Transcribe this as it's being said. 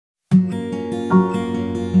The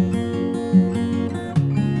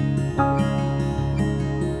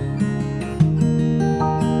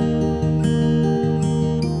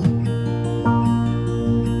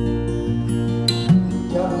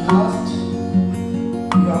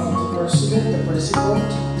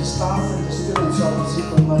staff and the students of the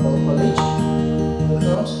KOHIMA Bible College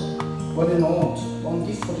welcomed one and all on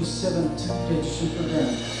the 47th graduation program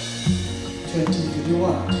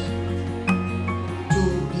 2021. To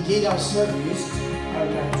begin our service, I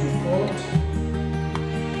would like to call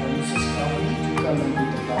Mrs Kavili to come and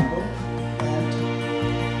read the Bible and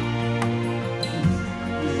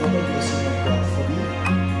invoke the blessing of God for the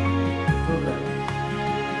program.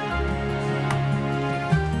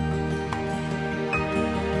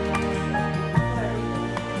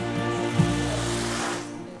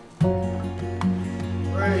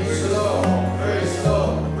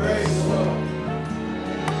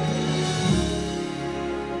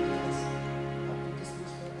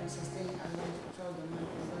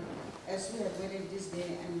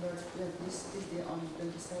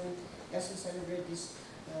 As we celebrate this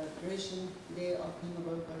graduation day of KOHIMA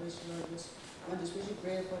Bible College, Lord, just want to especially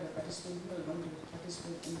pray for the participants who are going to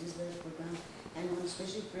participate in this very program, and want to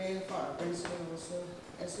especially pray for our principal also,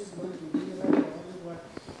 as he's going to deliver the Holy Word.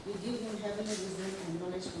 We give him heavenly wisdom and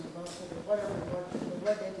knowledge from God, so that whatever the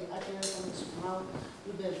word that he utters from his mouth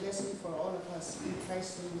will be a blessing for all of us. In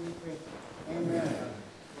Christ's name we pray. Amen.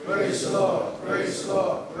 Praise the Lord, praise the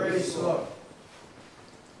Lord, praise the Lord.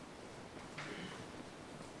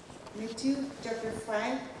 Matthew chapter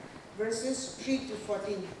 5, verses 3 to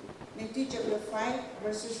 14. Matthew chapter 5,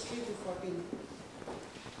 verses 3 to 14.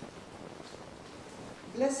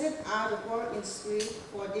 Blessed are the poor in spirit,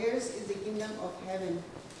 for theirs is the kingdom of heaven.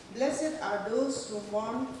 Blessed are those who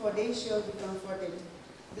mourn, for they shall be comforted.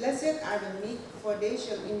 Blessed are the meek, for they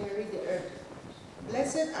shall inherit the earth.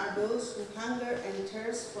 Blessed are those who hunger and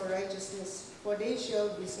thirst for righteousness, for they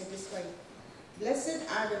shall be satisfied. Blessed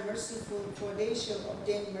are the merciful, for they shall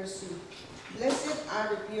obtain mercy. Blessed are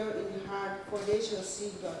the pure in heart, for they shall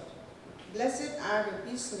see God. Blessed are the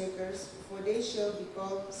peacemakers, for they shall be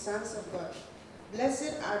called sons of God.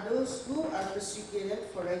 Blessed are those who are persecuted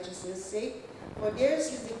for righteousness' sake, for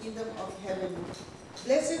theirs is the kingdom of heaven.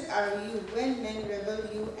 Blessed are you when men revile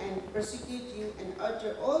you and persecute you and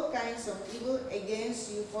utter all kinds of evil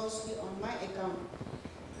against you falsely on my account.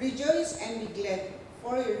 Rejoice and be glad,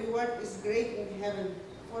 for your reward is great in heaven.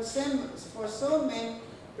 For so men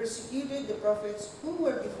persecuted the prophets who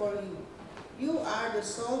were before you. You are the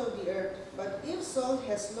salt of the earth, but if salt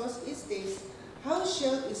has lost its taste, how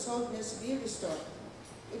shall its saltness be restored?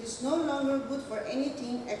 It is no longer good for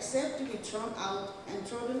anything except to be thrown out and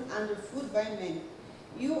trodden under foot by men.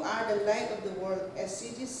 You are the light of the world, a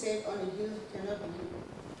city set on a hill cannot be hidden.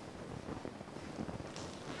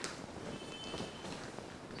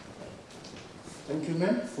 Thank you,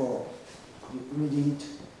 ma'am, for reading it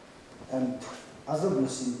and other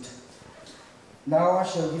blessing. Now I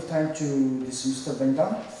shall give time to this Mr.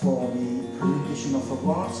 Bendang for the presentation of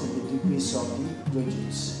awards and the degrees of the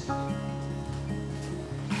graduates.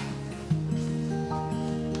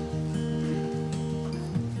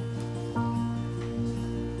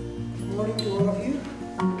 Good morning to all of you.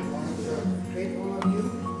 Great all of you in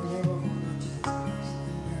the name of our Lord Jesus Christ.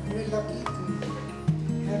 We are very lucky to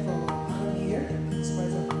have our madam here, in spite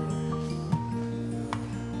of her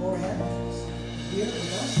poor health, here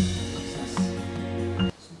with us.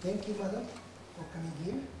 So thank you, madam, for coming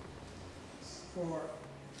here. For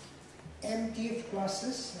M.Div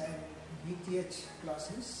classes and B.Th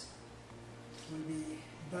classes will be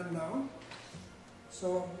done now.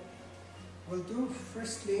 So we'll do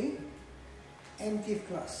firstly M.Div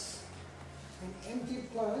class. In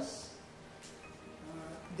M.Div class,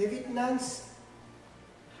 David Nan's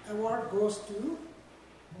award goes to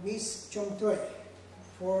Miss Chamthoi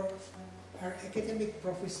for her academic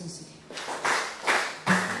proficiency.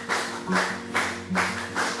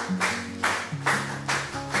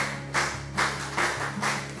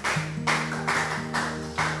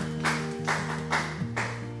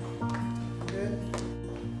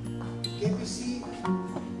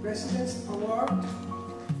 President's Award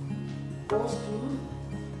goes to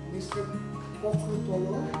Mr.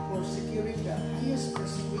 Kukhro for securing the highest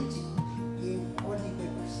percentage in holy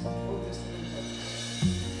papers, Old Testament papers.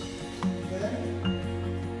 Then,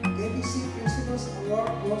 KBC Principal's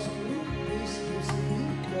Award goes to Mrs Yesufi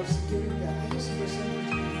for securing the highest percentage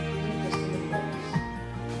in New Testament papers.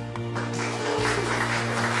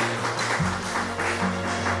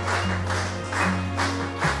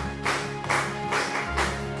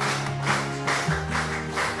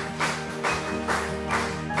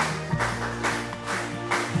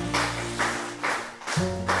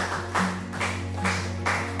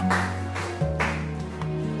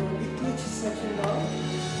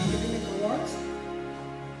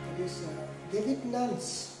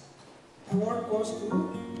 goes to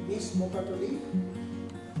Miss Mughatoli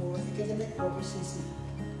for academic proficiency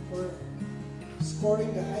for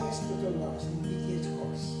scoring the highest total marks in B.Th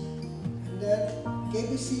course. And then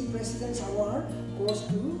KBC President's Award goes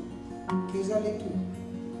to Kezhaletuo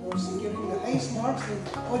for securing the highest marks in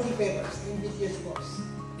OD papers in B.Th course.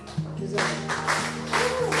 Kezhaletuo.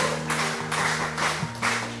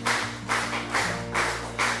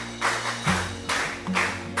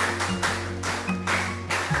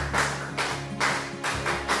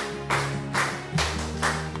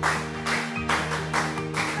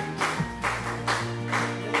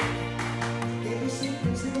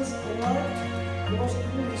 Goes to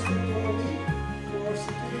Mr Toluvi for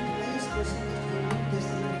securing highest percentage in New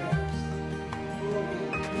Testament Bibles.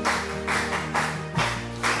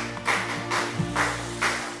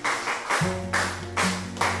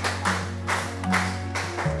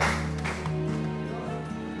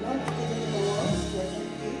 Non-academic awards for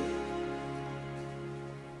M.Div.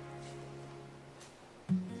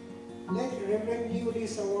 Let Reverend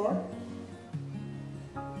Neiweu's award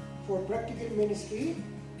for practical ministry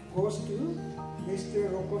goes to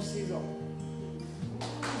Mr Ruokuosezo.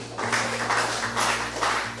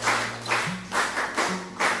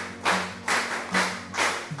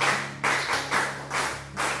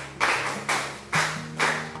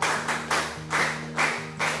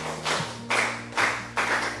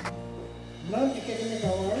 Non-academic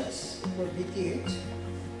awards for B.Th.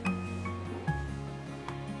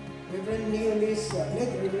 Reverend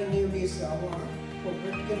Neiweu's award for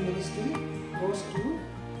practical ministry goes to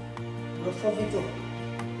Ruopfüvituo.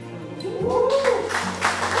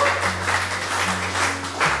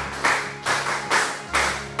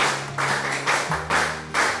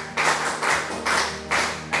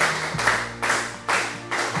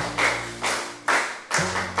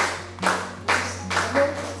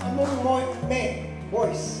 Among men,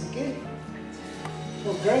 boys, okay?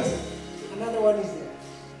 For girls, another one is there.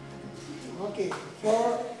 Okay,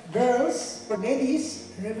 for girls, for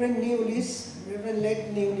ladies, Reverend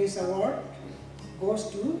Neiweu's award goes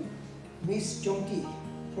to Miss Jhongtie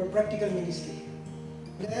for practical ministry.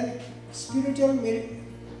 Then spiritual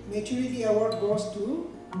maturity award goes to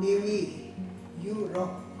Neiweu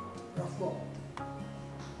Rabvo.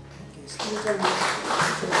 Okay, spiritual maturity.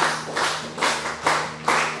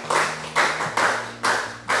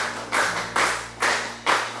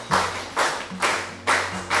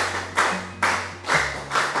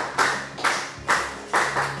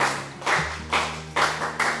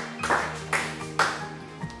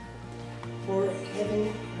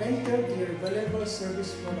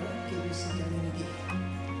 Service for the KBC community.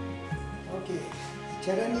 Okay,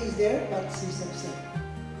 Charani is there, but she's absent.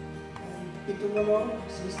 And Fithu,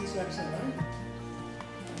 she's absent.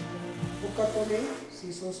 Mughatoli,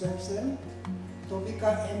 she's also absent. Tovika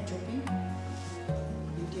and Chophy,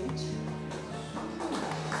 B.Th.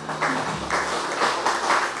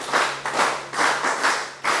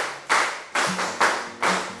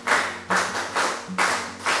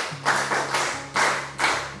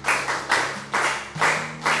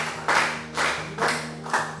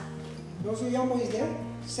 Nziyamo is there,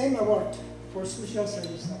 same award for social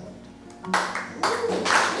service award.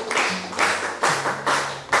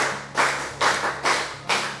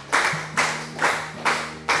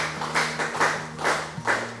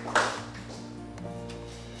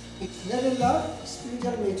 It's Nurulu,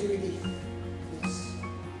 spiritual maturity. Yes.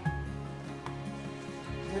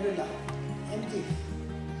 Nurulu, M.Div.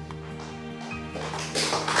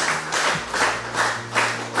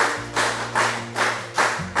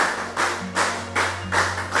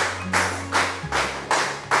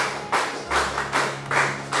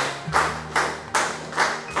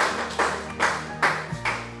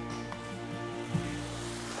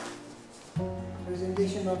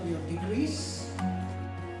 Presentation of your degrees.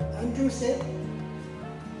 Andrew said,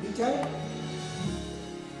 Vijay.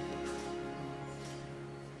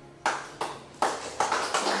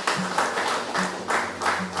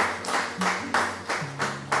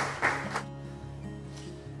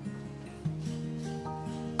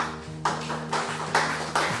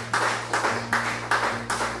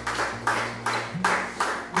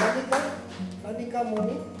 Monica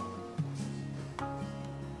Moni.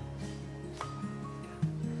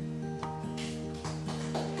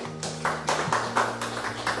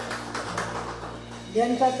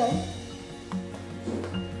 Lian Katang.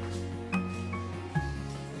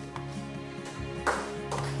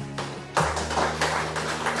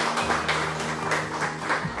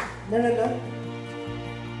 Nurulu.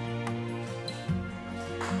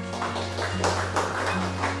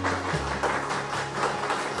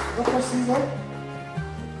 Ruokuosezo.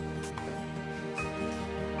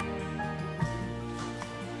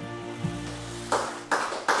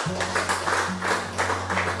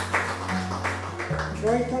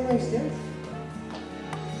 Junior is there?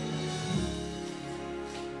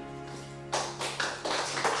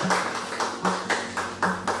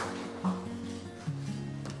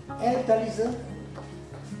 El Taliza.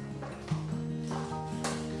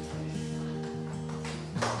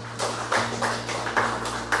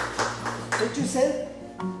 What you said?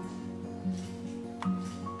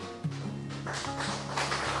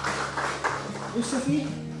 Yesufi?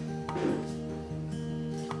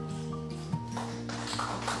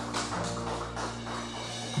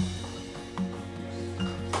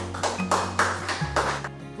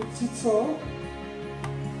 Fithu?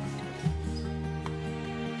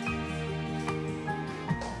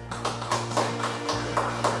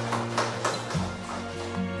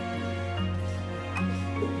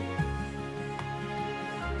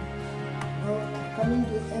 Coming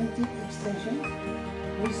to M.Div extension,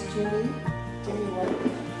 Miss Jhongtie,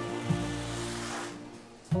 White.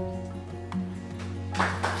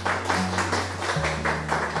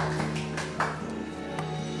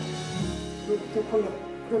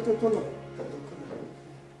 Protocol.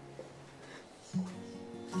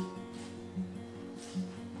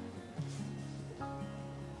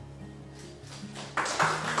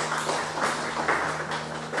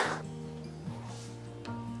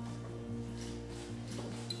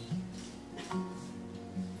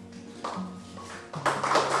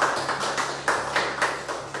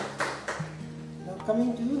 Now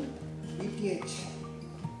coming to B.Th.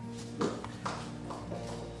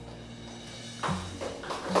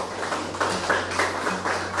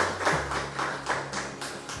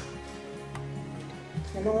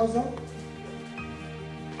 Hello, what's up?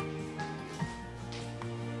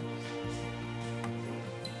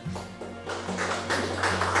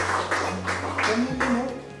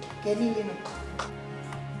 Kenny Lino.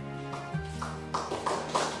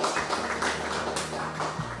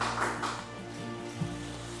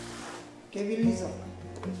 Kavili Asst.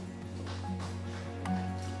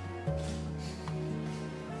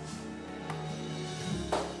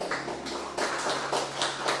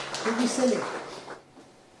 Tovika.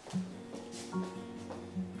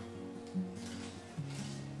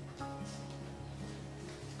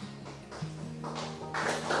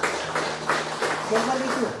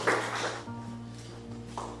 Kezhaletuo.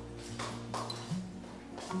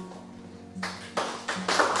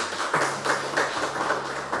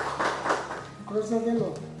 Doulo.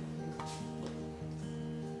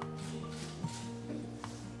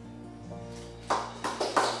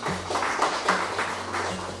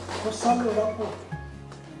 Rabvo.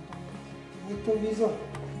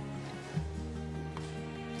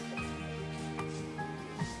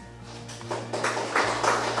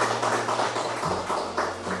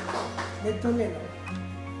 Tovika.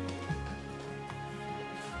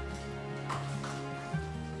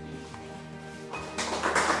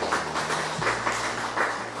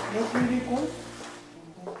 Mepfhüo. Mepfhüo.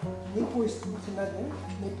 Neiweu is another.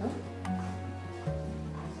 Mepfhüo.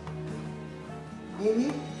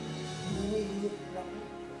 Neiweu.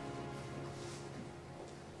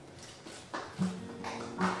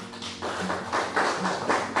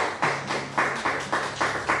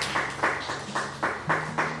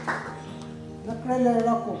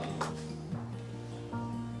 Rabvo.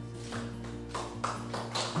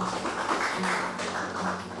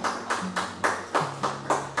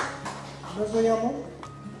 Nziyamo.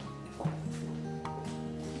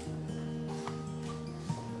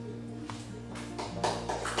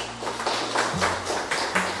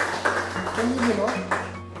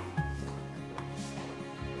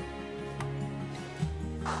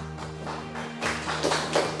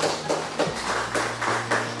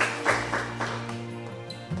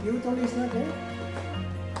 Mughatoli is not there.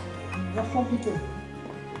 Ruopfüvituo.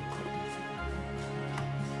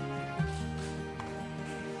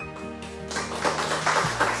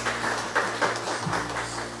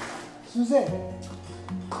 Susan.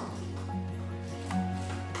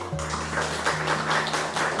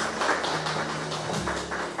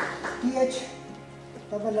 P.H.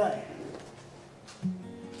 Tabalai.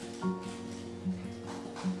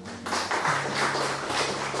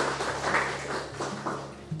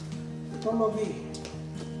 Toluvi.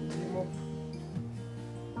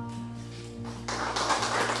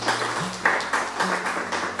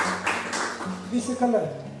 This color.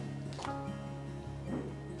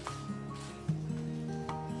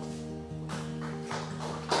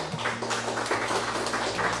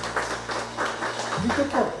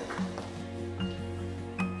 Kichu.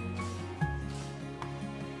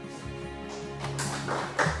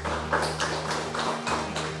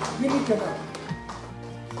 Billy.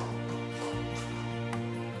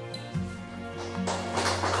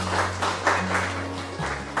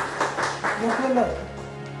 stand up.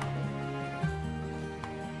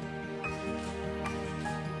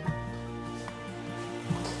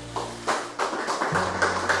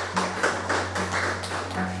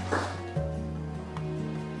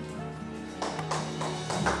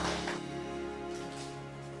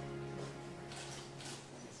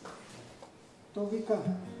 Tovika.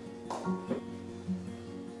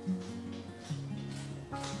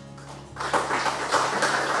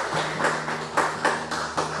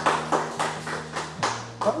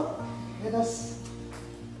 Let us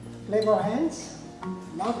clap our hands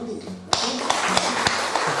loudly.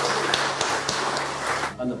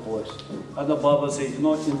 And the boys. And the Bible says,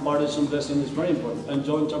 impartation blessing is very important. And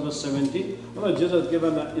John chapter 17, Jesus gave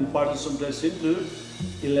an impartation blessing to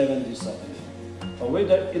 11 disciples. With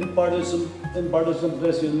the impartation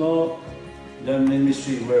blessing, their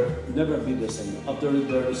ministry will never be the same. After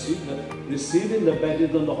they receiving the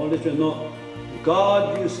baptism of the Holy Spirit,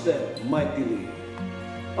 God used them mightily.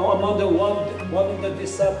 Among the one of the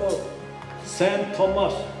disciples, Saint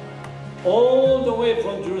Thomas, all the way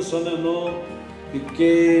from Jerusalem, he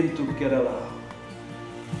came to Kerala,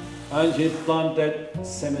 and he planted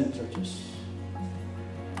 7 churches,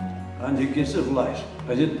 and he gives his life,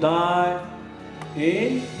 and he died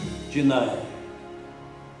in Chennai.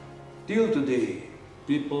 Till today,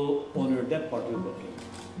 people honor that particular king.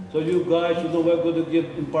 So you guys, we're going to give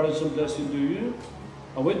impartation blessing to you,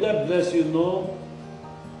 and with that blessing,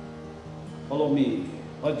 follow me.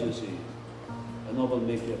 What do you say? And I will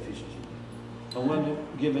make you officials. I want to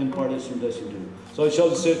give impartation blessing to you. So I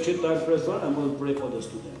shall say 3 times praise God, and we'll pray for the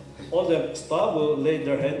student. All the staff will lay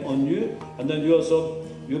their hand on you, and then you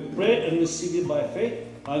pray and receive it by faith,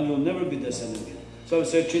 and you'll never be the same again. So I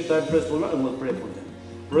say 3 times praise the Lord, and we'll pray for them.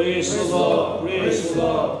 Praise the Lord, praise the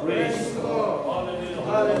Lord, praise the Lord. Hallelujah,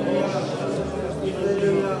 hallelujah.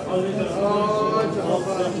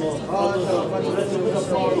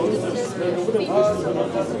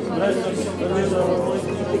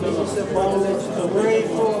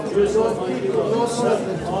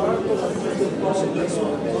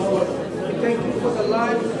 Thank you for the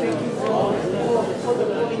life, thank you for the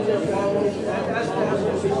calling of God, and as the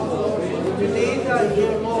we need that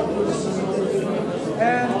dear Lord,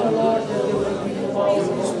 and the Lord, that they will be involved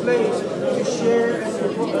in this place to share and to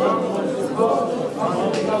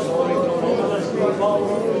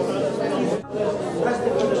as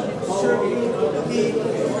they will serve you,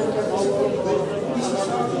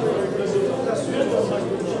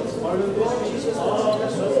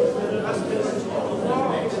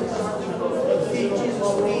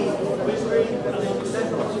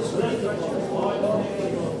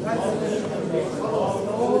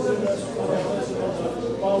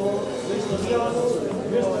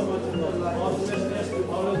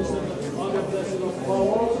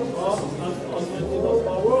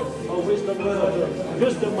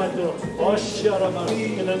 Wisdom, my God,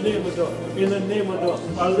 in the name of God, in the name of God,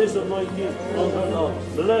 I release anointing on her now.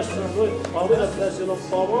 Bless her with a blessing of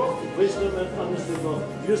power, wisdom, and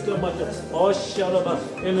understanding. Wisdom, my God,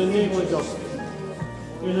 in the name of God.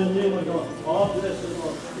 In the name of God, all blessed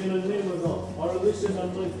Lord, in the name of God, our releasing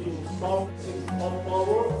anointing, power,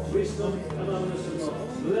 wisdom, and understanding.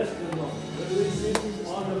 Bless the Lord, releasing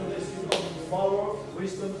all the blessing of power,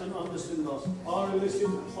 wisdom, and understanding. Our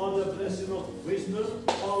releasing all the blessing of wisdom,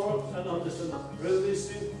 power, and understanding.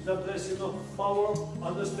 Releasing the blessing of power,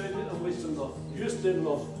 understanding, and wisdom, Lord. Use them,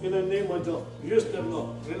 Lord, in the name of God. Use them,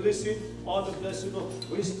 Lord. Releasing all the blessing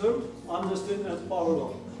of wisdom, understanding, and power,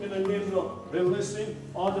 Lord. In the name of releasing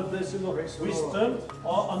all the blessing of wisdom,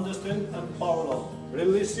 all understanding, and power, Lord.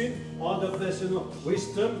 Releasing all the blessing of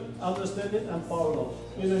wisdom, understanding, and power, Lord.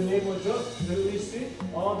 In the name of God, releasing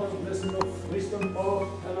all the blessing of wisdom, power,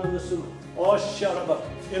 and understanding. Oh, Sharabah,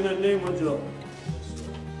 in the name of God.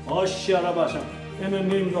 Oh, Sharabah, in the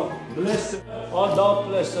name of God. Bless them. Oh, thou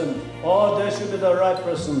bless them. Oh, they should be the right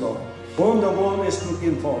person, Lord. Whom the world is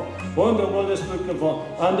looking for. Whom the world is looking for.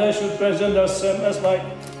 And they should present themselves as like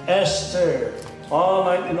Esther, or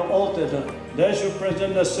like in the Old Testament. They should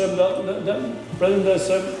present themselves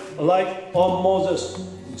like Moses,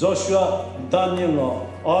 Joshua, Daniel,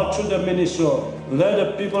 or through the ministry. Let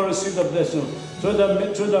the people receive the blessing. Through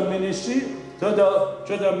the ministry, let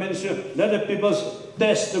the people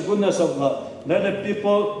taste the goodness of God. Let the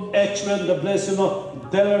people experience the blessing of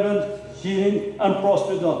deliverance, healing, and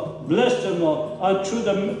prosperity. Bless them, Lord, and through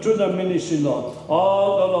the ministry, Lord.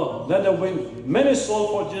 Oh, Lord, let them win many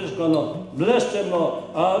souls for Jesus, Lord. Bless them, Lord,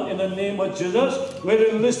 and in the name of Jesus, we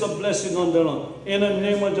release the blessing on them, Lord. in the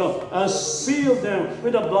name of Jesus, and seal them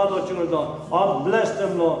with the blood of Jesus, Lord. I bless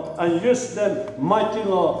them, Lord, and use them mighty,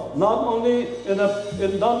 Lord, not only in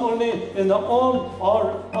the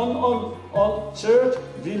own church,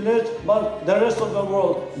 village, but the rest of the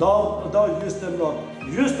world. Thou use them, Lord.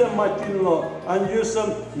 Use them mighty, Lord, and use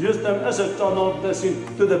them as a channel of blessing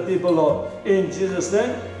to the people, Lord. In Jesus'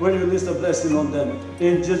 name, we release the blessing on them.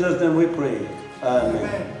 In Jesus' name we pray.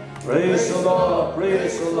 Amen. Praise the Lord,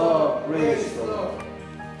 praise the Lord, praise the Lord.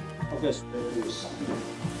 Okay,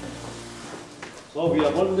 so we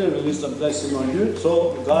are going to release the blessing on you.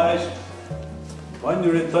 So guys, when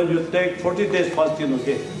you return, you take 40 days fasting,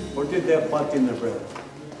 okay? 40 days fasting and prayer.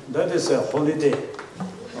 That is a holiday.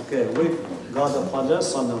 Okay, we God the Father,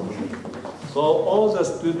 Son, and Holy. So all the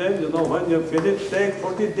students, when you finish, take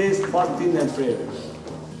 40 days fasting and prayer.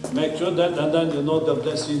 Make sure that, and then the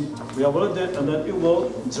blessing we have already, and then you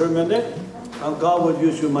will germinate, and God will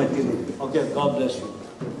use you mightily. Okay, God bless you.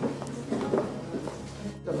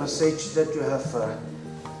 The message that you have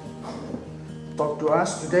talked to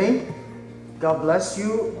us today, God bless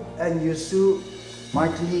you and use you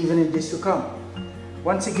mightily even in days to come.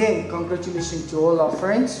 Once again, congratulations to all our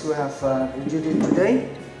friends who have graduated today.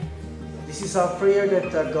 This is our prayer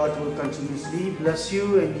that God will continuously bless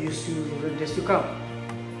you and use you in days to come.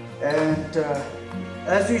 And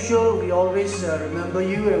as usual, we always remember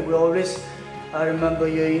you, and we always remember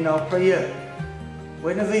you in our prayer.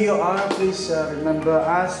 Whenever you are, please remember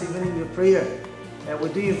us even in your prayer. And we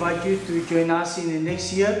do invite you to join us in the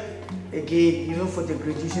next year, again, even for the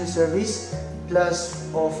graduation service, plus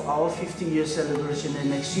of our 50-year celebration in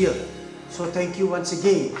next year. So thank you once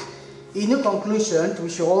again. In the conclusion, we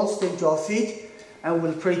shall all stand to our feet and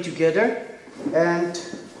we'll pray together. And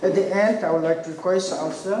at the end, I would like to request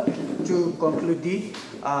Elsa to conclude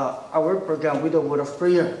our program with a word of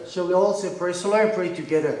prayer. Shall we all say praise the Lord and pray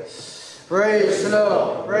together? Praise the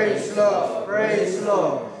Lord, praise the Lord, praise the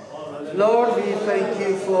Lord. Lord, we thank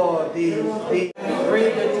you for the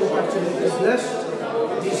pray that you continue to bless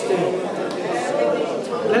this day.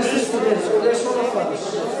 Bless the students, bless all of us.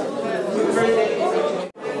 We pray that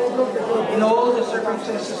in all the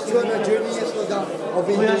circumstances we are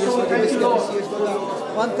so thankful, Lord.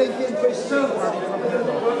 One thank you and praise The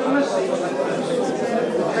message.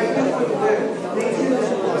 Thank you for the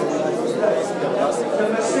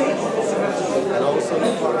message. And also the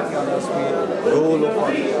party on the street, Doulo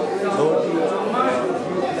party,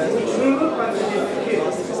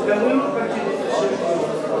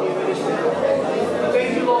 Thank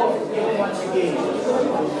you, Lord, even once again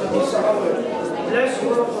for this hour. Bless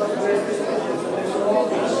all of us, bless all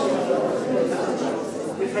of us.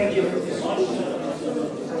 We thank you for this.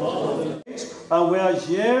 And we are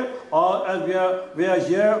here, and we are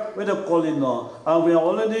here with the calling now. And we have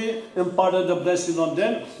already imparted the blessing on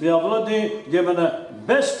them. We have already given the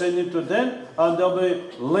best training to them, and they'll be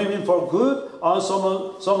living for good. And some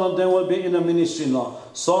of them will be in the ministry now.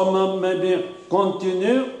 Some maybe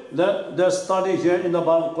continue the study here in the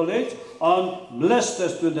Bible College, and bless the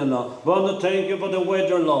student now. We want to thank you for the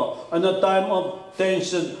weather law, and the time of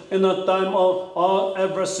tension, in a time of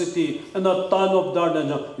adversity, in a time of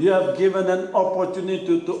darkness. You have given an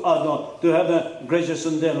opportunity to have a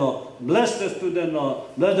graduation day, Lord. Bless the student, Lord.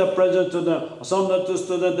 Bless the present student. Some of the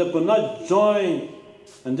students that could not join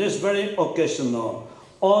in this very occasion, Lord.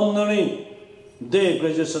 Honoring day,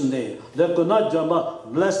 graduation day. They could not join,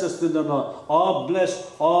 but bless the student, Lord. Bless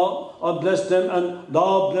them, and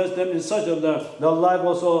thou bless them in such a way their life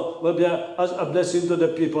also will be as a blessing to the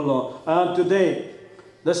people, Lord. And today,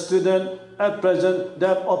 the student at present, they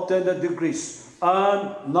have obtained the degrees,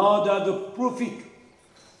 and now they are the prophet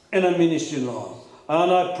in a ministry, Lord.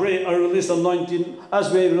 And I pray, I release anointing, as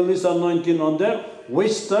we release anointing on them,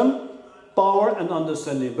 wisdom, power, and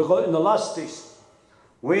understanding. Because in the last days,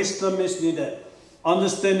 wisdom is needed.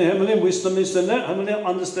 Understanding, heavenly wisdom is needed, heavenly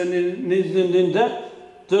understanding is needed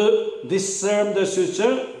to discern the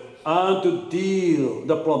future and to deal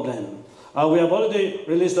the problem. And we have already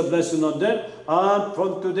released the blessing on them, and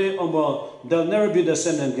from today onward, they'll never be the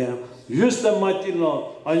same again. Use the mighty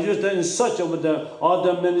Lord, and use them in such a way that all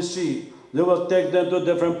the ministry, they will take them to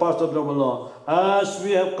different parts of the world. As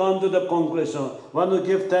we have come to the conclusion, want to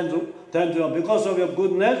give thanks to you. Because of your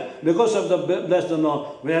goodness, because of the blessing,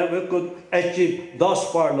 Lord, we could achieve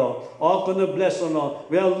thus far, Lord. All kind of blessing, Lord.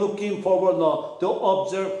 We are looking forward, Lord, to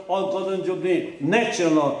observe all Golden Jubilee next year,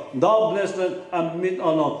 Lord. Thou bless them and meet,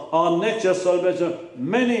 Lord, our next year celebration.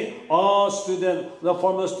 Many students, the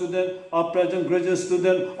former student, our present graduate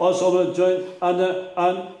student, also will join, and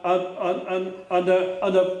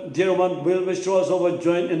the dear one will be sure also will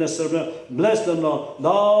join in the celebration. Bless them, Lord.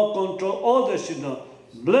 Thou control all the shit, Lord.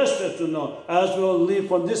 Blessed to know as we will leave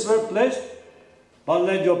from this very place, but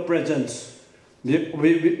let your presence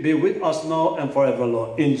be with us now and forever,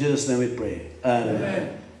 Lord. In Jesus' name we pray.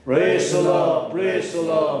 Amen. Praise the Lord, praise the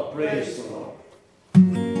Lord, praise the Lord.